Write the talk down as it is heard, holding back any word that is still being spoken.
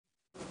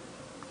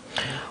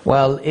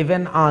Well,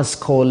 even as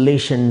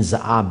coalitions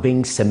are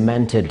being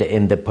cemented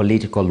in the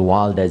political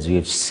world, as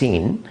we've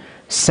seen,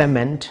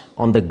 cement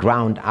on the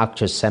ground,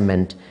 actual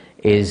cement,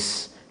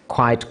 is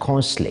quite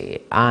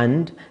costly,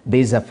 and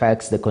this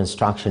affects the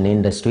construction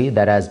industry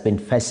that has been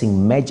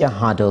facing major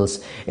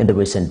hurdles in the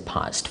recent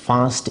past.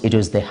 First, it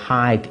was the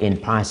hike in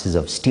prices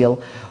of steel,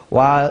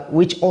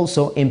 which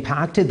also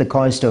impacted the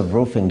cost of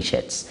roofing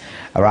sheets.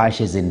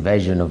 Russia's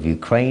invasion of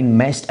Ukraine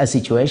messed a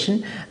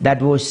situation that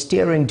was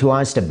steering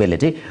towards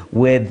stability,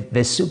 with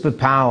the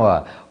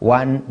superpower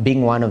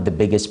being one of the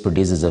biggest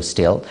producers of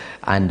steel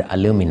and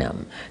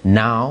aluminum.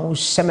 Now,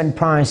 cement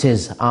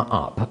prices are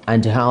up,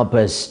 and to help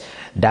us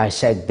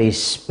dissect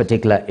this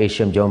particular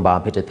issue, I'm joined by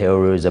Peter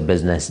Theory, who is a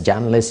business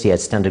journalist here at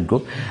Standard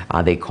Group,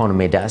 the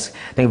economy desk.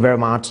 Thank you very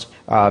much,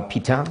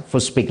 Peter, for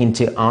speaking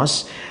to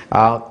us.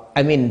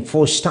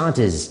 For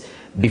starters,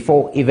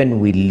 before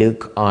even we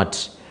look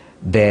at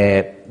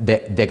the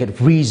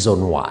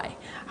reason why,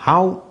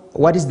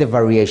 what is the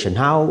variation?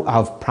 How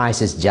have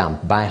prices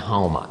jumped? By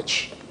how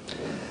much?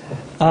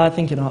 I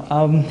think,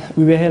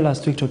 we were here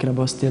last week talking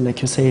about steel,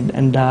 like you said,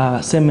 and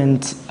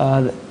cement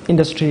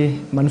industry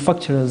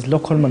manufacturers,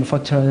 local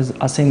manufacturers,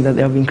 are saying that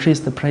they have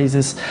increased the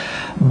prices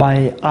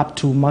by up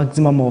to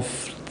maximum of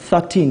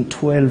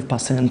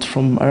 13-12%,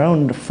 from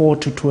around 4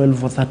 to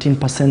 12 or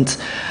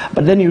 13%.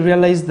 But then you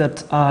realize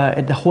that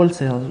at the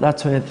wholesale,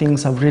 that's where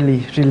things have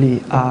really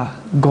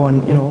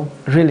gone,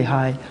 really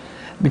high.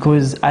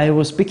 Because I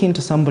was speaking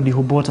to somebody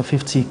who bought a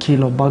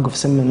 50-kilo bag of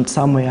cement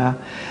somewhere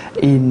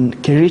in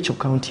Kericho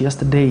County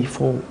yesterday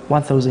for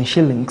 1,000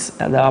 shillings.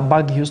 A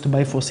bag he used to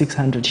buy for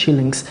 600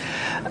 shillings.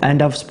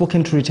 And I've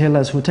spoken to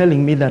retailers who are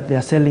telling me that they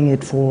are selling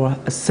it for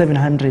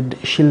 700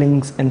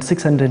 shillings and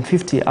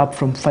 650, up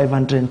from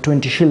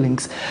 520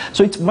 shillings.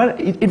 So it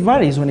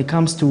varies when it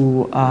comes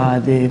to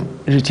the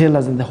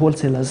retailers and the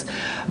wholesalers.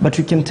 But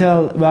we can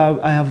tell,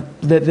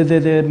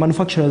 the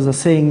manufacturers are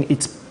saying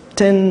it's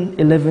 10,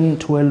 11,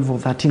 12 or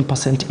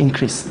 13%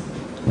 increase.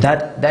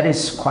 That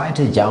is quite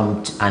a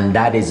jump, and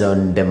that is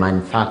on the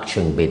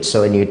manufacturing bit.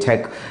 So when you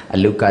take a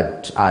look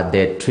at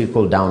the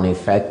trickle-down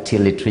effect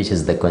till it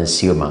reaches the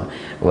consumer,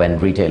 when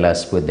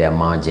retailers put their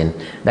margin,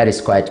 that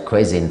is quite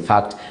crazy. In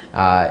fact,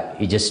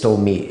 you just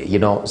told me,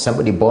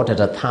 somebody bought at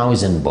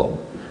 1,000 bob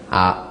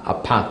a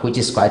pack, which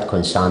is quite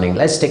concerning.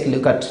 Let's take a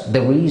look at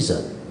the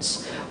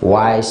reasons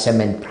why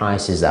cement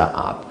prices are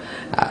up.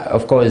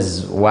 Of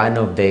course, one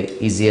of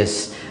the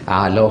easiest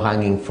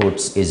low-hanging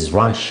fruits is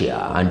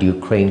Russia and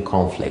Ukraine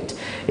conflict.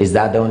 Is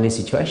that the only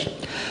situation?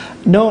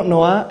 No,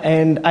 Noah,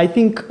 and I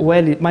think,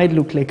 well, it might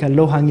look like a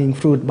low-hanging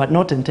fruit, but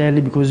not entirely,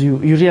 because you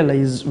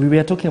realize, we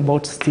were talking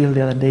about steel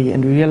the other day,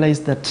 and we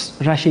realized that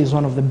Russia is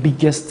one of the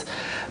biggest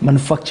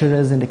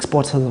manufacturers and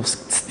exporters of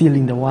steel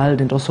in the world,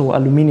 and also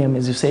aluminum,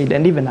 as you said,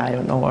 and even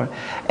iron ore.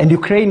 And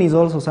Ukraine is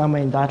also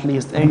somewhere in that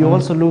list. And you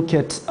also look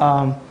at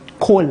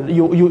coal.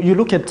 You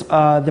look at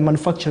the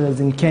manufacturers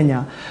in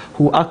Kenya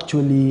who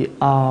actually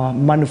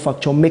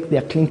make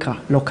their clinker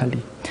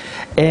locally.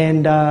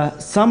 And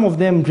some of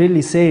them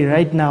really say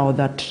right now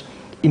that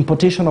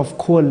importation of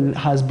coal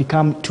has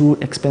become too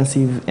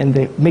expensive, and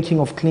the making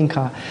of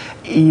clinker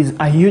is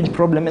a huge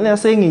problem. And they're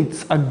saying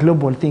it's a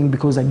global thing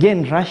because,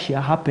 again,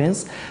 Russia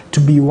happens to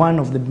be one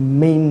of the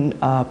main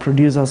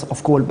producers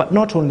of coal. But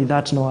not only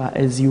that, Noah,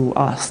 as you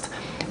asked,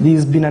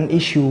 there's been an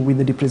issue with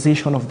the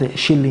depreciation of the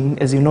shilling,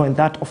 as you know, and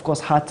that, of course,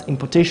 hurt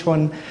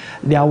importation.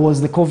 There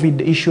was the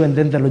COVID issue, and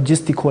then the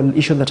logistical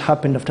issue that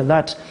happened after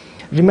that.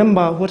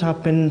 Remember what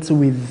happened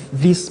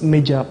with these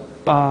major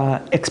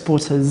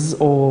exporters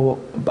or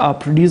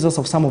producers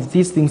of some of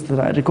these things that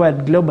are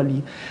required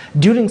globally.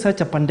 During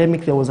such a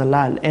pandemic, there was a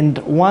lull, and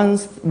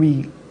once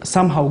we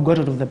somehow got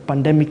out of the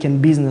pandemic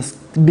and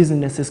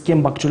businesses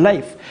came back to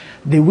life,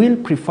 they will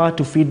prefer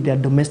to feed their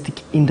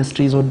domestic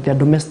industries or their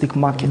domestic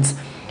markets.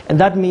 And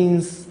that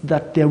means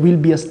that there will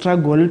be a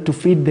struggle to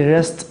feed the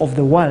rest of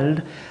the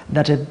world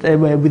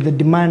with the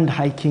demand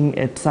hiking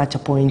at such a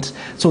point.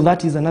 So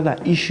that is another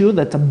issue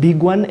that's a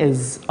big one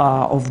as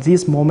of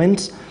this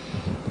moment.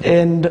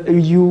 And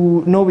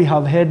we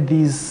have had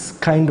this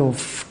kind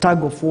of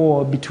tug of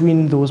war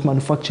between those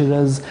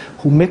manufacturers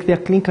who make their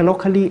clinker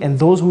locally and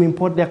those who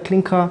import their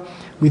clinker,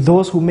 with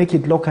those who make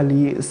it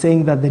locally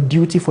saying that the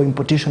duty for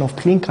importation of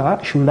clinker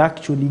should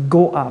actually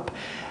go up.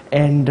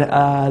 And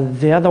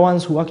the other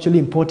ones who actually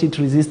import it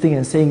resisting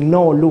and saying,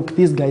 no, look,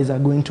 these guys are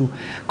going to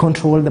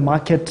control the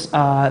market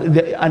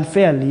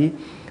unfairly.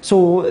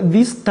 So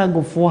this tug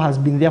of war has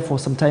been there for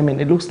some time,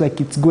 and it looks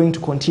like it's going to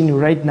continue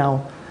right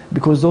now,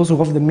 because those who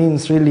have the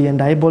means really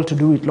and are able to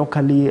do it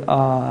locally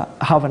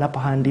have an upper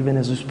hand even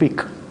as we speak.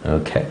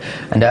 Okay.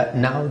 And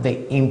now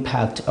the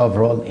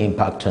overall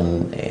impact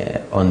on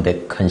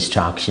the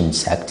construction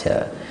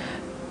sector.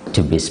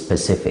 To be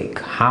specific,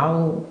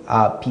 how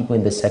are people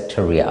in the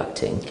sector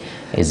reacting?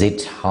 Is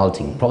it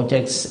halting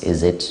projects?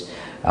 Is it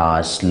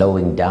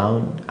slowing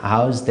down?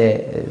 How is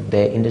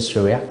the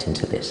industry reacting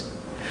to this?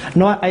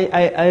 No,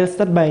 I'll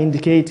start by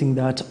indicating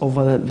that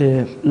over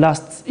the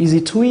last,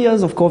 2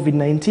 years of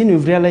COVID-19,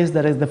 we've realized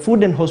that as the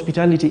food and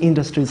hospitality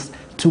industries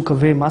took a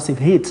very massive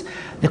hit,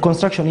 the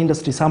construction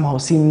industry somehow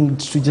seemed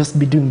to just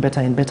be doing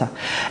better and better.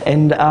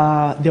 And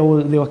there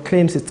were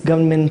claims it's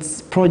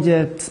government's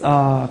projects,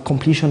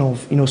 completion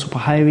of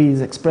superhighways,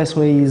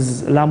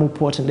 expressways, Lamu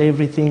Port and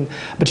everything.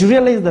 But you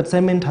realize that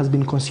cement has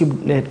been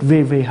consumed at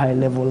very, very high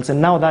levels.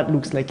 And now that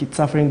looks like it's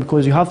suffering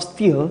because you have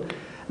steel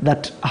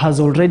that has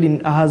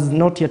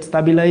not yet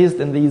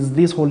stabilized, and there is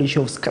this whole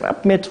issue of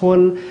scrap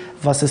metal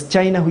versus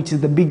China, which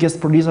is the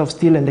biggest producer of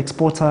steel and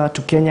exporter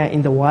to Kenya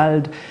in the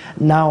world,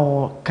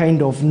 now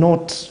kind of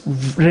not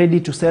ready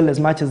to sell as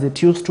much as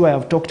it used to. I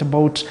have talked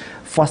about,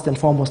 first and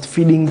foremost,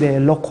 feeding the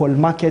local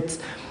markets.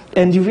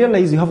 And you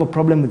realize you have a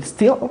problem with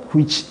steel,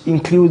 which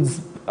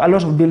includes a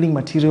lot of building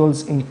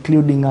materials,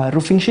 including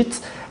roofing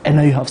sheets, and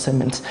now you have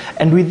cement.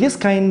 And with this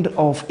kind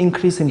of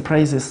increase in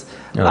prices,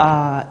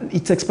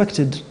 it's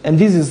expected. And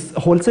this is,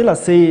 wholesalers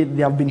say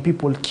there have been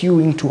people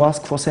queuing to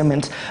ask for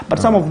cement, but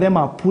some of them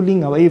are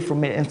pulling away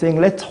from it and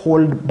saying, let's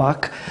hold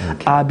back,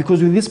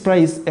 because with this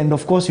price, and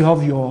of course you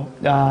have your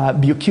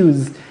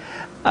BOQs,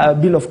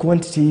 bill of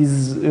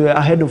quantities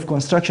ahead of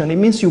construction, it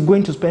means you're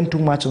going to spend too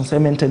much on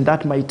cement, and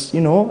that might,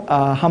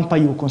 hamper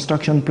your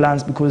construction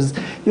plans because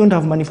you don't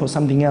have money for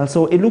something else.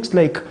 So it looks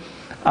like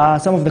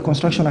some of the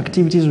construction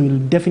activities will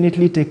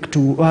definitely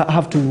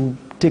have to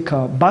take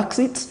a back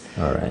seat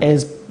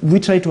as we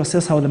try to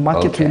assess how the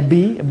market will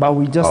be, but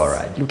we're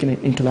just looking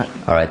into that.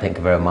 All right, thank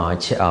you very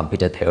much,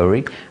 Peter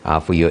Theory,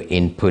 for your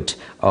input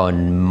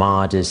on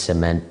Mard's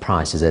cement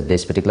prices at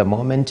this particular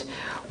moment.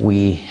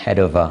 We head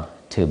over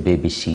to BBC